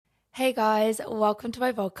Hey guys, welcome to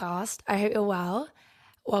my podcast. I hope you're well.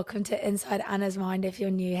 Welcome to Inside Anna's Mind if you're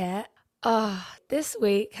new here. This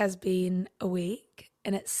week has been a week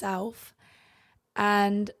in itself.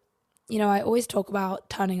 And, I always talk about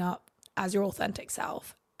turning up as your authentic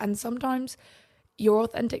self. And sometimes your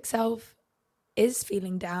authentic self is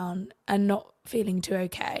feeling down and not feeling too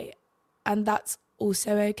okay. And that's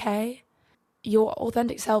also okay. Your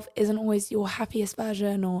authentic self isn't always your happiest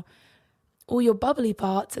version or all your bubbly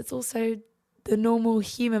parts. It's also the normal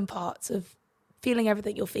human parts of feeling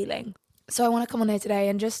everything you're feeling. So I want to come on here today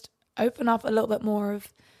and just open up a little bit more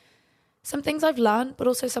of some things I've learned, but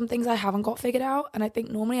also some things I haven't got figured out. And I think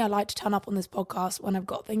normally I like to turn up on this podcast when I've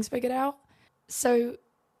got things figured out. So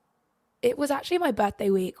it was actually my birthday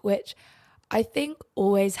week, which I think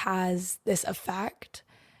always has this effect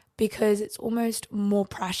because it's almost more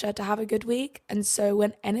pressure to have a good week. And so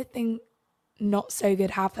when anything not so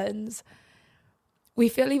good happens, we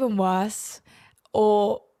feel even worse,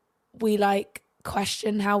 or we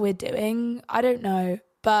question how we're doing. I don't know,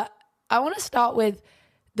 but I want to start with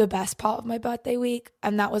the best part of my birthday week,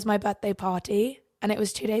 and that was my birthday party. And it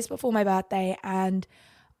was 2 days before my birthday, and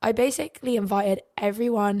I basically invited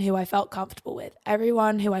everyone who I felt comfortable with,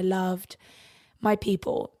 everyone who I loved, my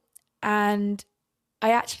people. And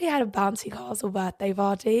I actually had a bouncy castle birthday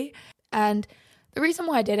party. And the reason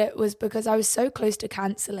why I did it was because I was so close to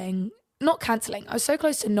I was so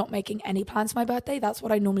close to not making any plans for my birthday. That's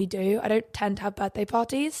what I normally do. I don't tend to have birthday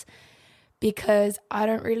parties because I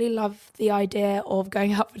don't really love the idea of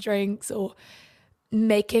going out for drinks or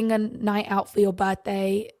making a night out for your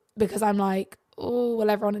birthday because I'm like, oh,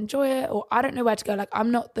 will everyone enjoy it? Or I don't know where to go.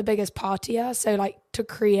 I'm not the biggest partier. So to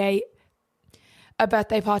create a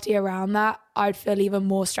birthday party around that, I'd feel even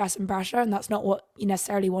more stress and pressure. And that's not what you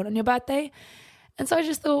necessarily want on your birthday. And so I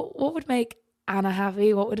just thought, what would make Anna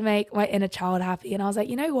happy? What would make my inner child happy? And I was like,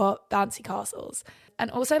 you know what? Bouncy castles. And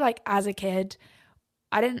also as a kid,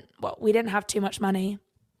 we didn't have too much money.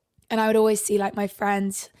 And I would always see my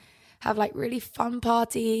friends have really fun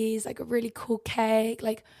parties, a really cool cake,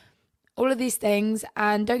 all of these things.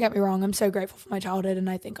 And don't get me wrong, I'm so grateful for my childhood. And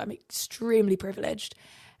I think I'm extremely privileged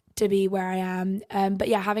to be where I am. But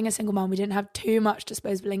yeah, having a single mom, we didn't have too much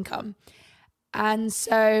disposable income. And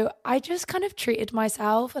so I just kind of treated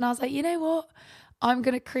myself and I was like, you know what? I'm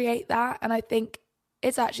going to create that. And I think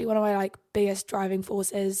it's actually one of my biggest driving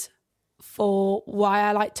forces for why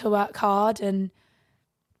I like to work hard and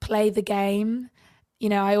play the game.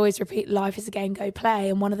 I always repeat, life is a game, go play.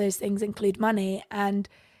 And one of those things include money. And,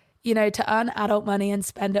 to earn adult money and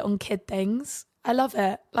spend it on kid things, I love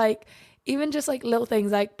it. Even just little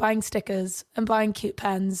things like buying stickers and buying cute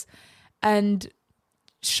pens and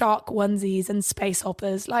shark onesies and space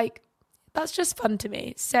hoppers, that's just fun to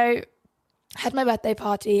me. So I had my birthday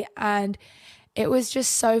party and it was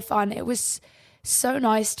just so fun. It was so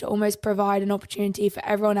nice to almost provide an opportunity for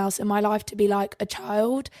everyone else in my life to be like a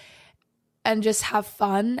child and just have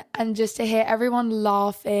fun, and just to hear everyone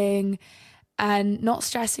laughing and not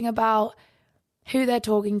stressing about who they're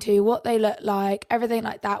talking to, what they look like, everything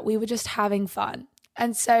like that. We were just having fun.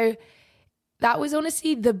 And so that was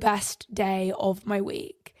honestly the best day of my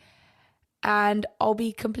week. And I'll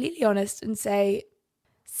be completely honest and say,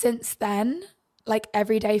 since then,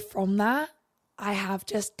 every day from that, I have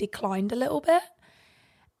just declined a little bit.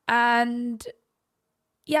 And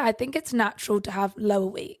yeah, I think it's natural to have lower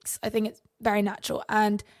weeks. I think it's very natural.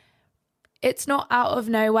 And it's not out of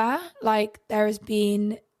nowhere. There has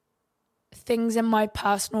been things in my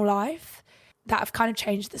personal life that have kind of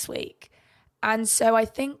changed this week. And so I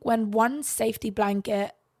think when one safety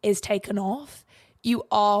blanket is taken off, you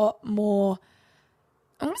are more,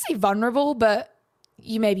 I want to say vulnerable, but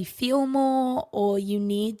you maybe feel more, or you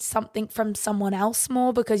need something from someone else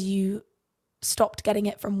more because you stopped getting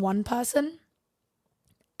it from one person.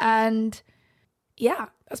 And yeah,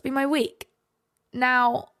 that's been my week.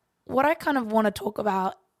 Now, what I kind of want to talk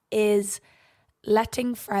about is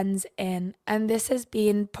letting friends in. And this has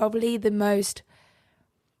been probably the most,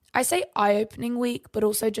 I say eye-opening week, but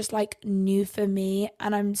also just new for me.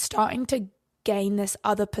 And I'm starting to gain this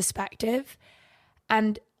other perspective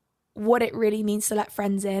and what it really means to let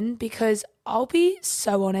friends in, because I'll be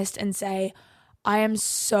so honest and say I am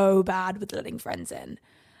so bad with letting friends in.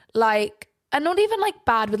 And not even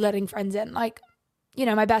bad with letting friends in. My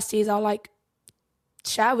besties, I'll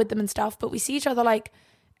share with them and stuff, but we see each other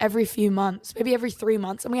every few months, maybe every 3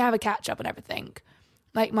 months, and we have a catch up and everything.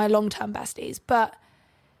 My long-term besties. But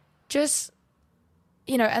just,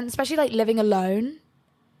 and especially living alone,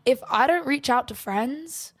 if I don't reach out to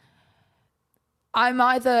friends, I'm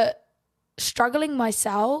either struggling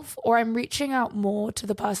myself or I'm reaching out more to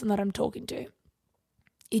the person that I'm talking to.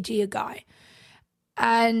 e.g. a guy.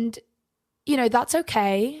 And, you know, that's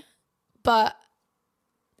okay. But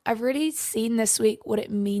I've really seen this week what it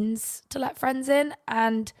means to let friends in.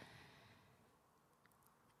 And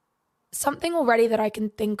something already that I can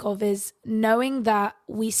think of is knowing that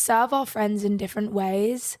we serve our friends in different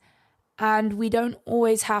ways and we don't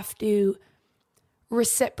always have to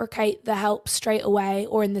reciprocate the help straight away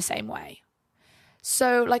or in the same way.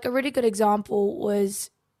 So like a really good example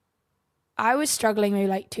was I was struggling maybe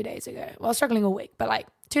like 2 days ago. Well, struggling all week, but like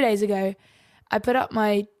 2 days ago, I put up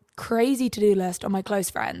my crazy to-do list on my close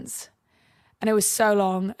friends and it was so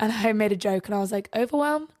long and I made a joke and I was like,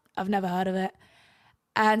 overwhelm? I've never heard of it.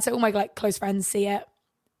 And so all my like close friends see it.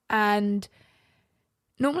 And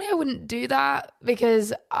normally I wouldn't do that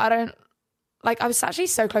because I was actually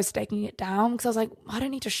so close to taking it down because I was like, I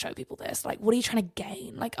don't need to show people this. Like, what are you trying to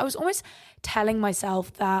gain? Like, I was almost telling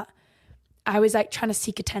myself that I was like trying to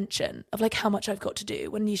seek attention of like how much I've got to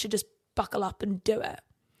do when you should just buckle up and do it.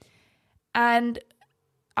 And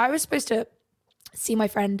I was supposed to see my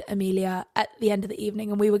friend Amelia at the end of the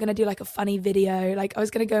evening and we were going to do like a funny video. Like I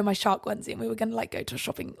was going to go in my shark onesie and we were going to like go to a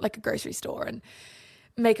shopping, like a grocery store and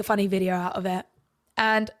make a funny video out of it.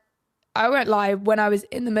 And I won't lie, when I was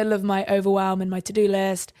in the middle of my overwhelm and my to-do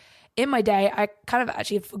list in my day, I kind of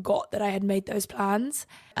actually forgot that I had made those plans.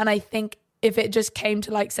 And I think if it just came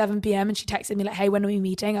to like 7 p.m. and she texted me like, hey, when are we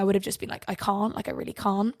meeting? I would have just been like, I can't, like I really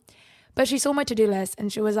can't. But she saw my to-do list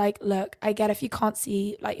and she was like, look, I get if you can't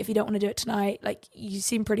see, like if you don't want to do it tonight, like you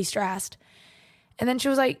seem pretty stressed. And then she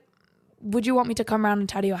was like, would you want me to come around and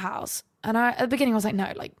tidy your house? And at the beginning I was like,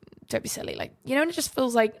 no, like don't be silly. Like, you know, and it just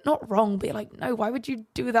feels like not wrong, but like, no, why would you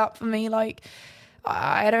do that for me? Like,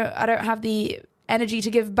 I don't have the energy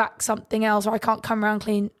to give back something else, or I can't come around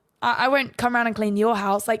clean. I won't come around and clean your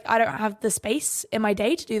house. Like I don't have the space in my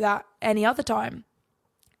day to do that any other time.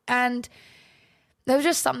 And there was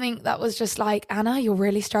just something that was just like, Anna, you're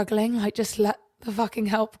really struggling. Like, just let the fucking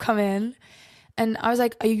help come in. And I was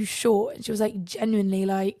like, are you sure? And she was like, genuinely,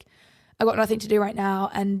 like, I've got nothing to do right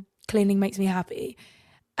now and cleaning makes me happy.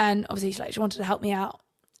 And obviously she wanted to help me out.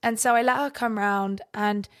 And so I let her come round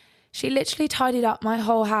and she literally tidied up my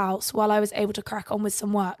whole house while I was able to crack on with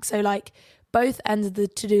some work. So like both ends of the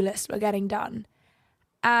to-do list were getting done.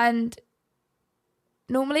 And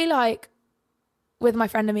normally like with my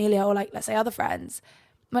friend Amelia or like, let's say other friends,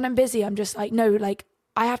 when I'm busy, I'm just like, no, like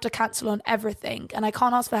I have to cancel on everything and I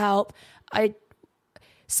can't ask for help. I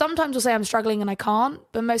sometimes will say I'm struggling and I can't,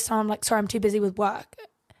 but most of the time I'm like, sorry, I'm too busy with work.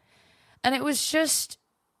 And it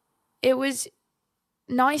was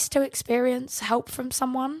nice to experience help from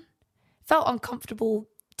someone. Felt uncomfortable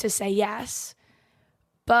to say yes,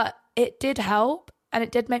 but it did help and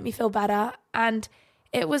it did make me feel better. And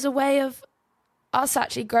it was a way of us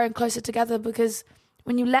actually growing closer together because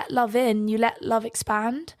when you let love in, you let love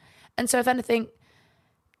expand. And so if anything,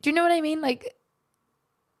 do you know what I mean? Like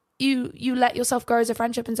you let yourself grow as a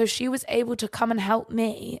friendship. And so she was able to come and help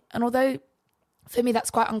me. And although for me,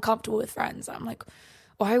 that's quite uncomfortable with friends. I'm like,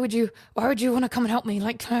 why would you want to come and help me?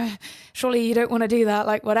 Like, surely you don't want to do that,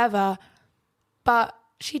 like whatever. But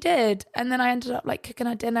she did. And then I ended up like cooking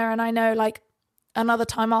her dinner and I know like another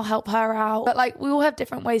time I'll help her out. But like we all have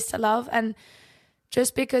different ways to love. And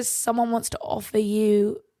just because someone wants to offer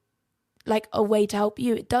you like a way to help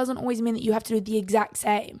you, it doesn't always mean that you have to do the exact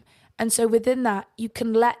same. And so within that, you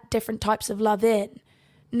can let different types of love in,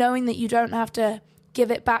 knowing that you don't have to give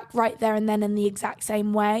it back right there and then in the exact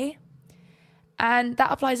same way. And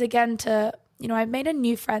that applies again to, you know, I've made a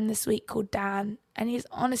new friend this week called Dan, and he's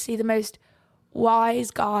honestly the most wise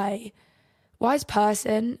guy, wise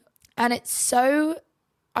person. And it's so,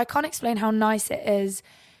 I can't explain how nice it is,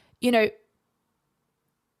 you know,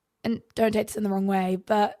 and don't take this in the wrong way,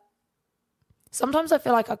 but sometimes I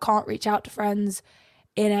feel like I can't reach out to friends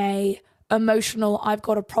in a emotional, I've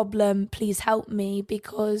got a problem, please help me,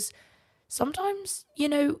 because sometimes, you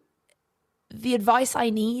know, the advice I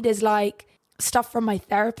need is like stuff from my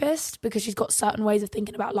therapist because she's got certain ways of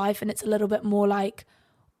thinking about life and it's a little bit more like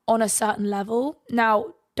on a certain level.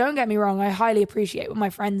 Now, don't get me wrong, I highly appreciate when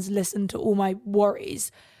my friends listen to all my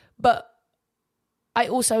worries, but I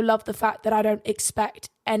also love the fact that I don't expect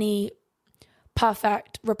any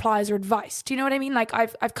perfect replies or advice. Do you know what I mean? Like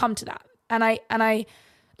I've come to that. And I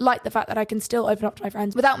like the fact that I can still open up to my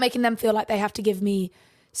friends without making them feel like they have to give me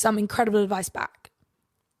some incredible advice back.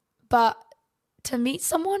 But to meet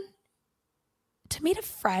a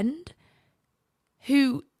friend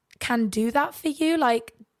who can do that for you,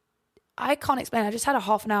 like I can't explain. I just had a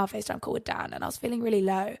half an hour FaceTime call with Dan and I was feeling really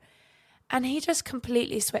low. And he just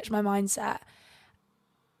completely switched my mindset.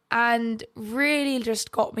 and really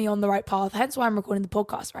just got me on the right path. Hence why I'm recording the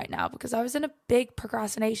podcast right now, because I was in a big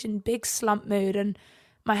procrastination, big slump mood, and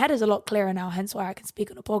my head is a lot clearer now, hence why I can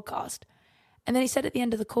speak on a podcast. And then he said at the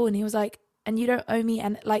end of the call, and he was like, and you don't owe me,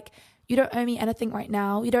 and like, you don't owe me anything right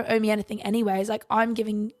now. You don't owe me anything anyways. Like, I'm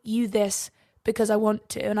giving you this because I want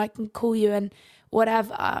to, and I can call you and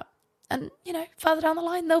whatever. And, you know, further down the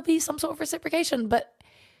line, there'll be some sort of reciprocation. But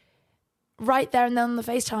right there and then on the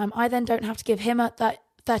FaceTime, I then don't have to give him that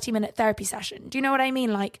 30-minute therapy session. Do you know what I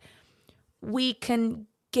mean? Like, we can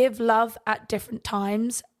give love at different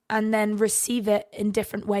times and then receive it in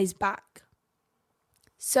different ways back.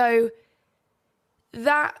 So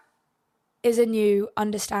that is a new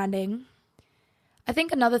understanding. I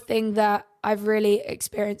think another thing that I've really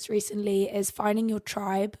experienced recently is finding your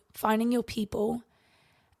tribe, finding your people.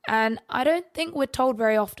 And I don't think we're told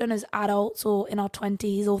very often as adults or in our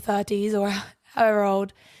 20s or 30s or however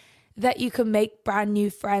old that you can make brand new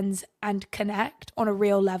friends and connect on a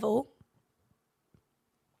real level.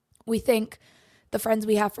 We think the friends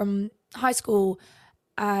we have from high school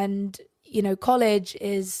and, you know, college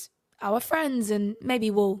is our friends, and maybe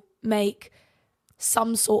we'll make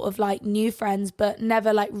some sort of like new friends, but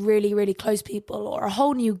never like really, really close people or a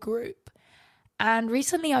whole new group. And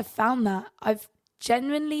recently I've found that. I've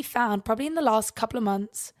genuinely found, probably in the last couple of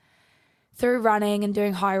months, through running and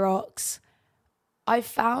doing high rocks, I've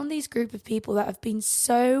found these group of people that have been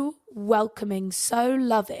so welcoming, so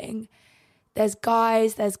loving. There's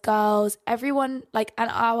guys, there's girls, everyone, like,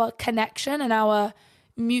 and our connection and our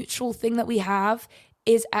mutual thing that we have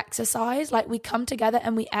is exercise. Like, we come together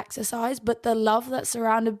and we exercise, but the love that's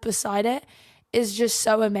surrounded beside it is just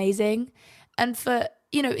so amazing. And for,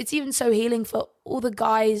 you know, it's even so healing for all the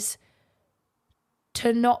guys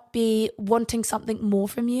to not be wanting something more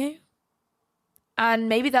from you. And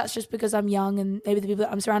maybe that's just because I'm young and maybe the people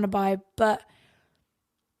that I'm surrounded by, but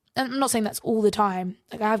and I'm not saying that's all the time.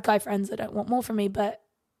 Like, I have guy friends that don't want more from me, but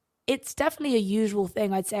it's definitely a usual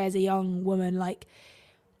thing, I'd say, as a young woman. Like,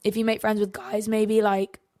 if you make friends with guys, maybe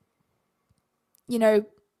like, you know,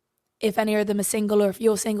 if any of them are single or if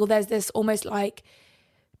you're single, there's this almost like,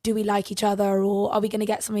 do we like each other or are we going to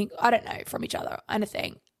get something, I don't know, from each other,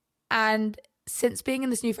 anything. And since being in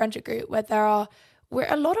this new friendship group where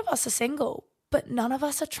a lot of us are single, but none of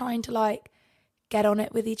us are trying to like get on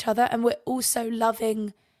it with each other. And we're also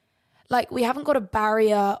loving, like, we haven't got a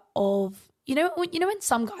barrier of, you know, in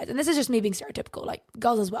some guys, and this is just me being stereotypical, like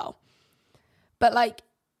girls as well, but like,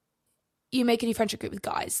 you make a new friendship group with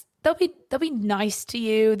guys, they'll be nice to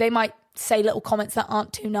you. They might say little comments that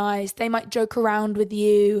aren't too nice. They might joke around with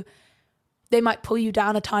you. They might pull you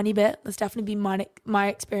down a tiny bit. That's definitely been my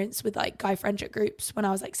experience with like guy friendship groups when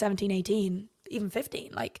I was like 17, 18, even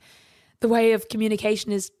 15. Like, the way of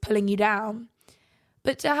communication is pulling you down.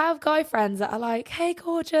 But to have guy friends that are like, hey,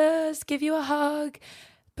 gorgeous, give you a hug,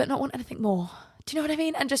 but not want anything more. Do you know what I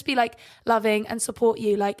mean? And just be like loving and support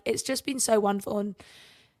you. Like, it's just been so wonderful. And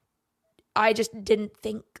I just didn't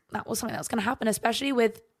think that was something that was going to happen, especially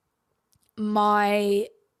with from my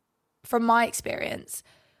experience.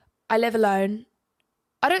 I live alone.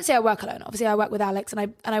 I don't say I work alone. Obviously, I work with Alex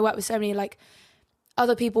and I work with so many like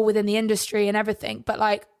other people within the industry and everything. But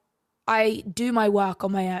like, I do my work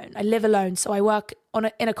on my own. I live alone, so I work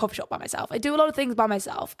in a coffee shop by myself. I do a lot of things by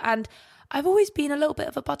myself, and I've always been a little bit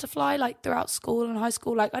of a butterfly, like throughout school and high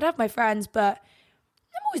school. Like, I'd have my friends, but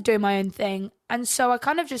I'm always doing my own thing. And so I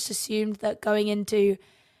kind of just assumed that going into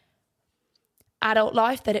adult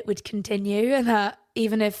life that it would continue, and that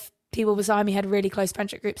even if people beside me had really close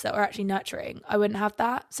friendship groups that were actually nurturing, I wouldn't have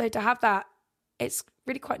that. So to have that, it's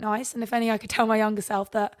really quite nice. And if only I could tell my younger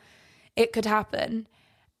self that it could happen.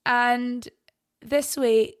 And this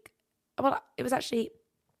week, well, it was actually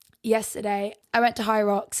yesterday, I went to High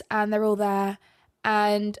Rocks and they're all there.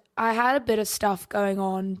 And I had a bit of stuff going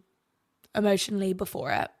on emotionally before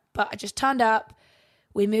it, but I just turned up,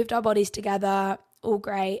 we moved our bodies together, all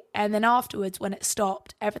great. And then afterwards, when it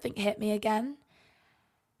stopped, everything hit me again.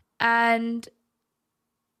 And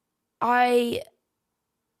I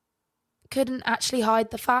couldn't actually hide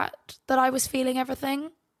the fact that I was feeling everything.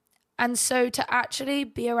 And so to actually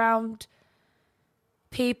be around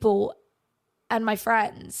people and my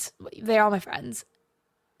friends, they are my friends,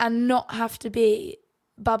 and not have to be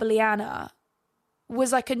bubbly Anna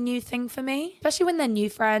was like a new thing for me, especially when they're new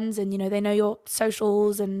friends and, you know, they know your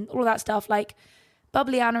socials and all of that stuff. Like,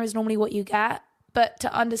 bubbly Anna is normally what you get, but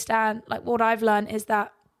to understand, like, what I've learned is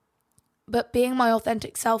that, but being my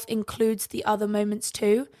authentic self includes the other moments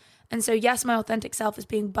too. And so, yes, my authentic self is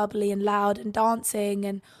being bubbly and loud and dancing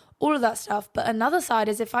and all of that stuff. But another side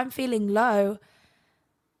is if I'm feeling low,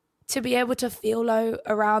 to be able to feel low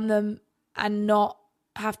around them and not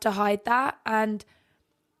have to hide that. And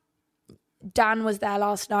Dan was there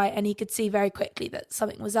last night and he could see very quickly that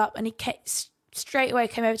something was up, and he straight away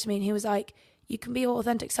came over to me and he was like, you can be your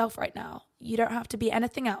authentic self right now. You don't have to be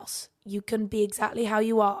anything else. You can be exactly how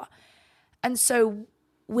you are. And so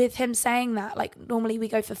with him saying that, like normally we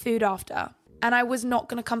go for food after, and I was not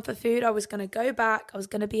going to come for food. I was going to go back. I was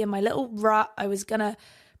going to be in my little rut. I was going to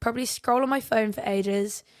probably scroll on my phone for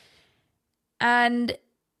ages. And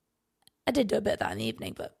I did do a bit of that in the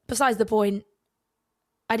evening, but besides the point,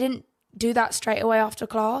 I didn't do that straight away after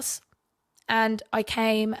class. And I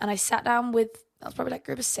came and I sat down with, that was probably like a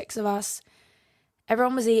group of 6 of us.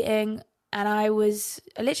 Everyone was eating, and I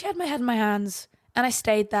literally had my head in my hands, and I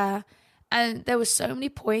stayed there. And there were so many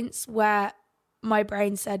points where my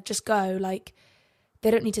brain said, just go, like,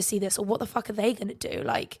 they don't need to see this, or what the fuck are they going to do?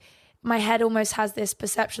 Like, my head almost has this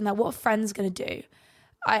perception that what a friend's going to do?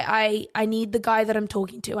 I need the guy that I'm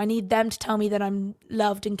talking to. I need them to tell me that I'm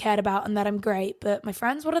loved and cared about and that I'm great. But my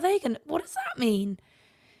friends, what does that mean?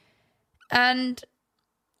 And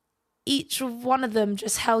each one of them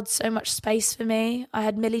just held so much space for me. I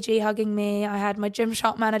had Millie G hugging me. I had my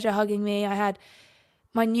Gymshark manager hugging me. I had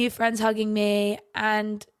my new friends hugging me.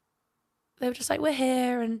 And they were just like, we're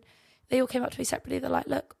here. And they all came up to me separately. They're like,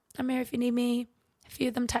 look, I'm here if you need me. A few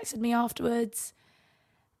of them texted me afterwards.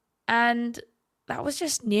 And that was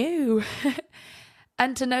just new.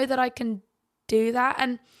 And to know that I can do that.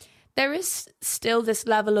 And there is still this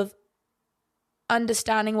level of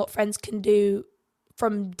understanding what friends can do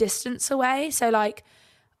from distance away. So like,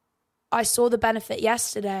 I saw the benefit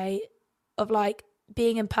yesterday of like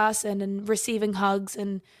being in person and receiving hugs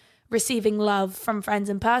and receiving love from friends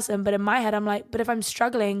in person. But in my head, I'm like, but if I'm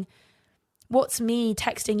struggling, what's me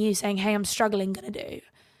texting you saying, hey, I'm struggling gonna do?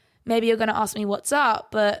 Maybe you're gonna ask me what's up,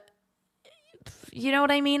 but you know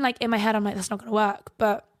what I mean? Like in my head, I'm like, that's not gonna work.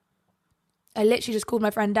 But I literally just called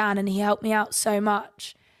my friend Dan and he helped me out so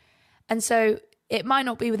much. And so it might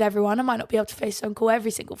not be with everyone. I might not be able to FaceTime call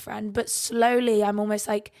every single friend, but slowly I'm almost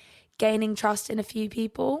like gaining trust in a few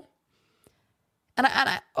people. And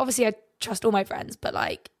I obviously I trust all my friends, but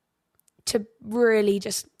like to really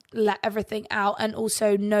just let everything out and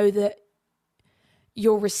also know that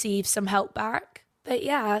you'll receive some help back. But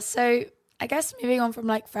yeah, so I guess moving on from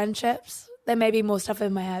like friendships, there may be more stuff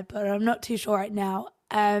in my head, but I'm not too sure right now.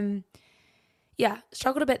 Yeah,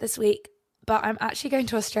 struggled a bit this week, but I'm actually going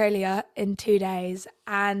to Australia in 2 days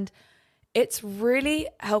and it's really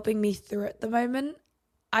helping me through at the moment.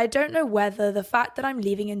 I don't know whether the fact that I'm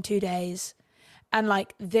leaving in 2 days and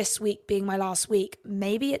like this week being my last week,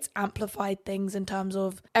 maybe it's amplified things in terms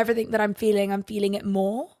of everything that I'm feeling it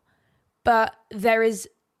more. But there is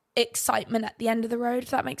excitement at the end of the road, if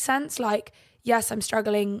that makes sense. Like, yes, I'm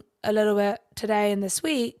struggling a little bit today and this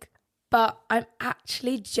week, but I'm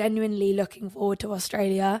actually genuinely looking forward to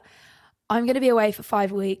Australia. I'm going to be away for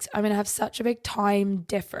 5 weeks. I'm going to have such a big time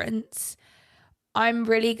difference. I'm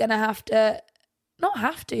really going to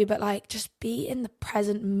but like just be in the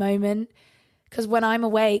present moment. Because when I'm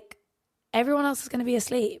awake, everyone else is going to be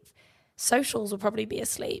asleep. Socials will probably be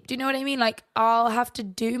asleep. Do you know what I mean? Like I'll have to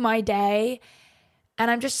do my day and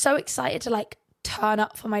I'm just so excited to like turn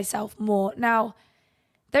up for myself more. Now,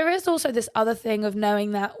 there is also this other thing of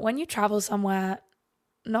knowing that when you travel somewhere,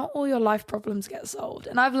 not all your life problems get solved.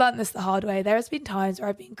 And I've learned this the hard way. There has been times where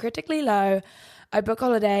I've been critically low. I book a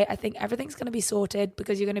holiday. I think everything's going to be sorted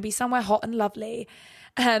because you're going to be somewhere hot and lovely.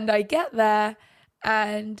 And I get there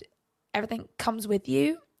and everything comes with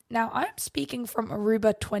you. Now, I'm speaking from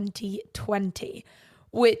Aruba 2020,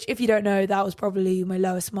 which, if you don't know, that was probably my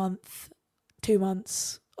lowest month, 2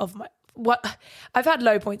 months of I've had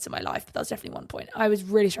low points in my life, but that was definitely one point. I was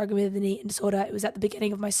really struggling with an eating disorder. It was at the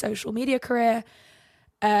beginning of my social media career.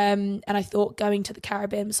 And I thought going to the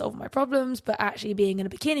Caribbean would solve my problems, but actually being in a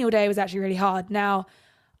bikini all day was actually really hard. Now,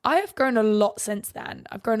 I have grown a lot since then.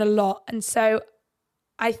 I've grown a lot. And so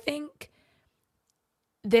I think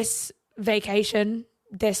this vacation,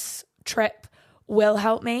 this trip will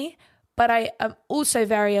help me, but I am also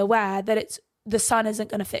very aware that the sun isn't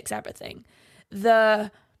going to fix everything.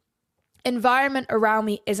 The environment around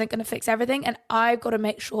me isn't going to fix everything, and I've got to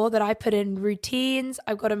make sure that I put in routines.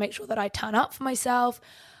 I've got to make sure that I turn up for myself.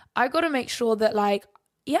 I've got to make sure that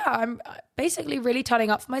I'm basically really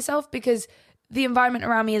turning up for myself, because the environment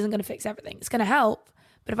around me isn't going to fix everything. It's going to help,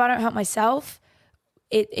 but if I don't help myself,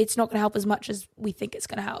 it's not going to help as much as we think it's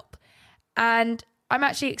going to help. And I'm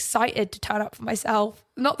actually excited to turn up for myself.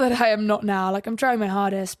 Not that I am not now, like I'm trying my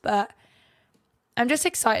hardest, but I'm just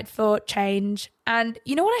excited for change. And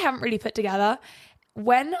you know what I haven't really put together?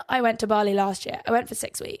 When I went to Bali last year, I went for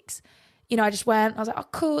 6 weeks. I just went, I was like, oh,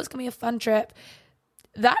 cool, it's going to be a fun trip.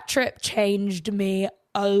 That trip changed me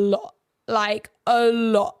a lot. Like a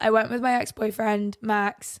lot. I went with my ex-boyfriend,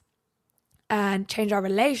 Max, and changed our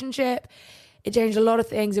relationship. It changed a lot of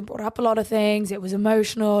things. It brought up a lot of things. It was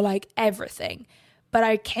emotional, like everything. But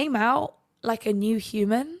I came out like a new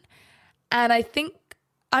human. And I think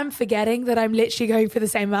I'm forgetting that I'm literally going for the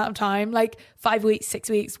same amount of time, like 5 weeks, 6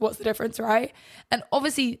 weeks. What's the difference, right? And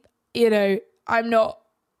obviously, I'm not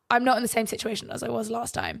in the same situation as I was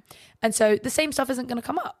last time. And so the same stuff isn't going to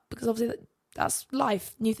come up because obviously that's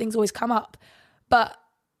life. New things always come up. But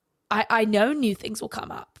I know new things will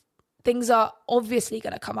come up. Things are obviously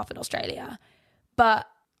going to come up in Australia. But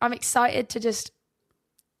I'm excited to just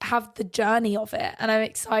have the journey of it. And I'm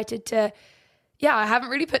excited to, I haven't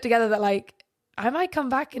really put together that like, I might come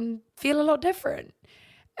back and feel a lot different.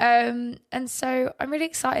 And so I'm really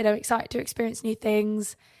excited. I'm excited to experience new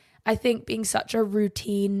things. I think being such a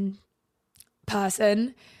routine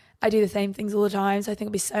person, I do the same things all the time. So I think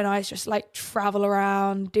it'd be so nice just like travel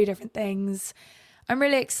around, do different things. I'm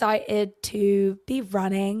really excited to be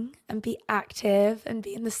running and be active and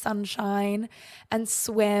be in the sunshine and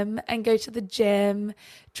swim and go to the gym,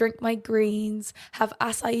 drink my greens, have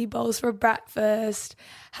acai bowls for breakfast,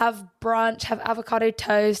 have brunch, have avocado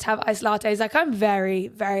toast, have iced lattes. Like I'm very,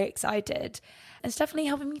 very excited. And it's definitely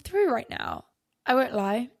helping me through right now. I won't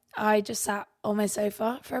lie. I just sat on my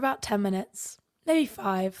sofa for about 10 minutes, maybe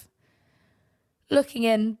 5, looking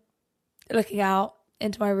out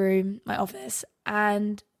into my room, my office,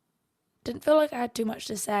 and didn't feel like I had too much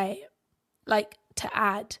to say, like to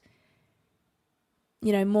add,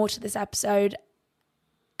 more to this episode.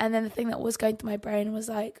 And then the thing that was going through my brain was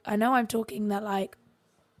like, I know I'm talking that like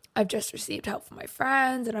I've just received help from my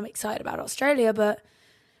friends and I'm excited about Australia, but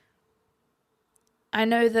I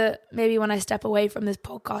know that maybe when I step away from this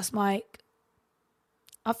podcast mic,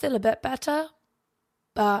 I'll feel a bit better,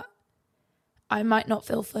 but I might not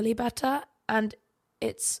feel fully better. And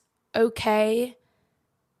it's okay.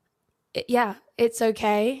 It's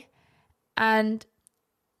okay. And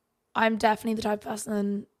I'm definitely the type of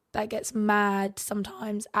person that gets mad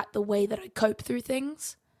sometimes at the way that I cope through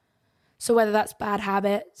things. So whether that's bad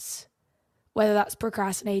habits, whether that's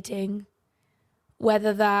procrastinating,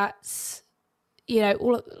 whether that's,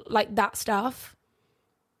 all of, like that stuff.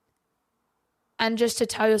 And just to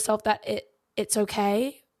tell yourself that it's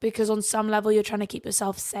okay, because on some level you're trying to keep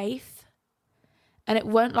yourself safe. And it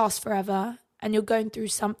won't last forever, and you're going through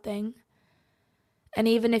something. And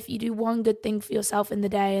even if you do one good thing for yourself in the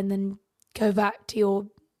day and then go back to your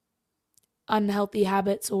unhealthy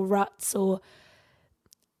habits or ruts or,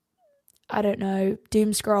 I don't know,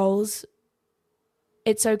 doom scrolls,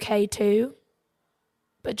 it's okay too.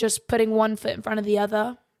 But just putting one foot in front of the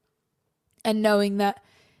other and knowing that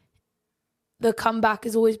the comeback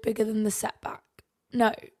is always bigger than the setback.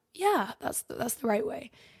 No, that's the right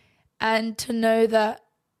way. And to know that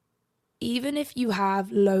even if you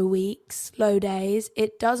have low weeks, low days,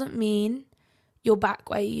 it doesn't mean you're back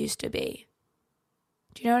where you used to be.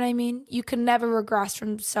 Do you know what I mean? You can never regress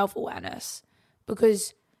from self-awareness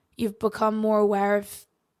because you've become more aware of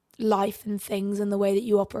life and things and the way that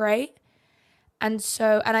you operate. And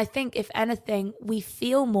I think if anything, we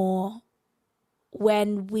feel more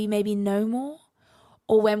when we maybe know more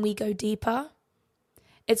or when we go deeper.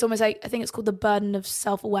 It's almost like, I think it's called the burden of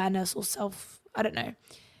self-awareness or I don't know.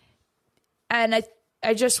 And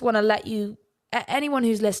I just want to let you, anyone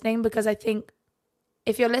who's listening, because I think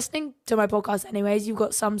if you're listening to my podcast anyways, you've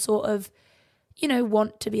got some sort of,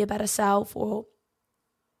 want to be a better self or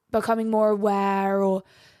becoming more aware or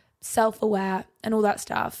self-aware and all that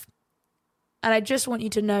stuff. And I just want you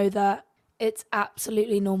to know that it's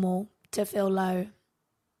absolutely normal to feel low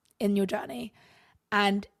in your journey.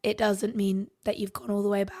 And it doesn't mean that you've gone all the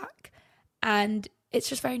way back. And it's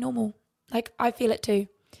just very normal. Like, I feel it too.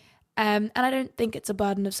 And I don't think it's a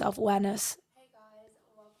burden of self-awareness. Hey guys,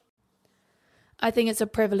 welcome. I think it's a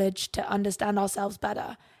privilege to understand ourselves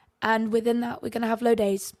better. And within that, we're going to have low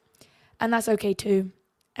days. And that's okay too.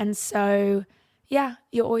 And so,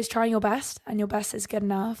 you're always trying your best. And your best is good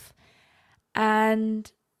enough.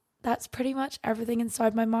 And that's pretty much everything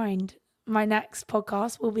inside my mind. My next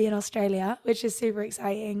podcast will be in Australia, which is super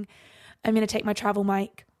exciting. I'm going to take my travel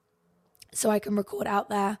mic so I can record out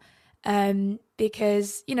there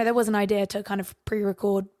because, there was an idea to kind of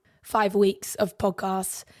pre-record 5 weeks of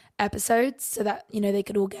podcast episodes so that, they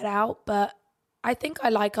could all get out. But I think I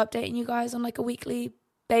like updating you guys on like a weekly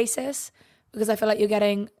basis because I feel like you're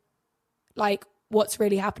getting like what's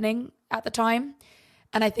really happening at the time.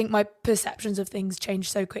 And I think my perceptions of things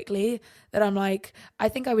change so quickly that I'm like, I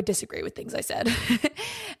think I would disagree with things I said.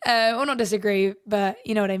 Or not disagree, but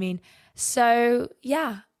you know what I mean. So,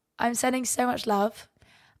 I'm sending so much love.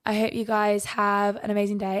 I hope you guys have an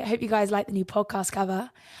amazing day. I hope you guys like the new podcast cover.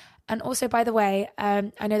 And also, by the way, I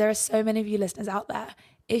know there are so many of you listeners out there.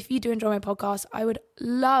 If you do enjoy my podcast, I would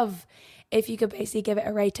love if you could basically give it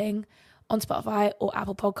a rating on Spotify or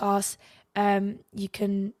Apple Podcasts. You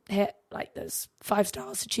can hit there's 5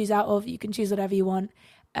 stars to choose out of. You can choose whatever you want.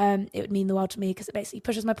 It would mean the world to me because it basically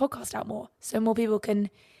pushes my podcast out more, so more people can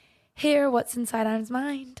hear what's inside Anna's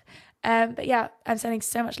mind. But yeah, I'm sending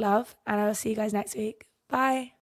so much love, and I will see you guys next week. Bye.